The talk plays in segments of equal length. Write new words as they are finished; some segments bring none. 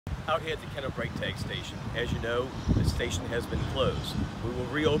Out here at the Kenner Brake Tag Station. As you know, the station has been closed. We will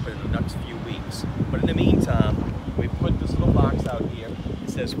reopen in the next few weeks. But in the meantime, we put this little box out here. It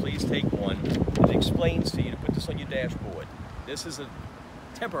says, please take one. It explains to you to put this on your dashboard. This is a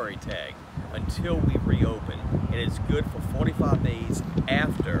temporary tag until we reopen. And it's good for 45 days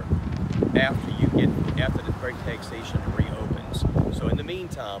after the brake tag station reopens. So in the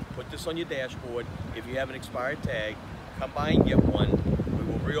meantime, put this on your dashboard. If you have an expired tag, come by and get one. We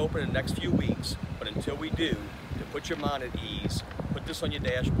will reopen in the next few weeks, but until we do, to put your mind at ease, put this on your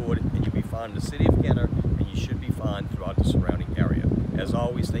dashboard and you'll be fine in the city of Kenner, and you should be fine throughout the surrounding area. As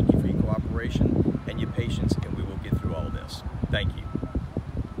always, thank you for your cooperation and your patience, and we will get through all this. Thank you.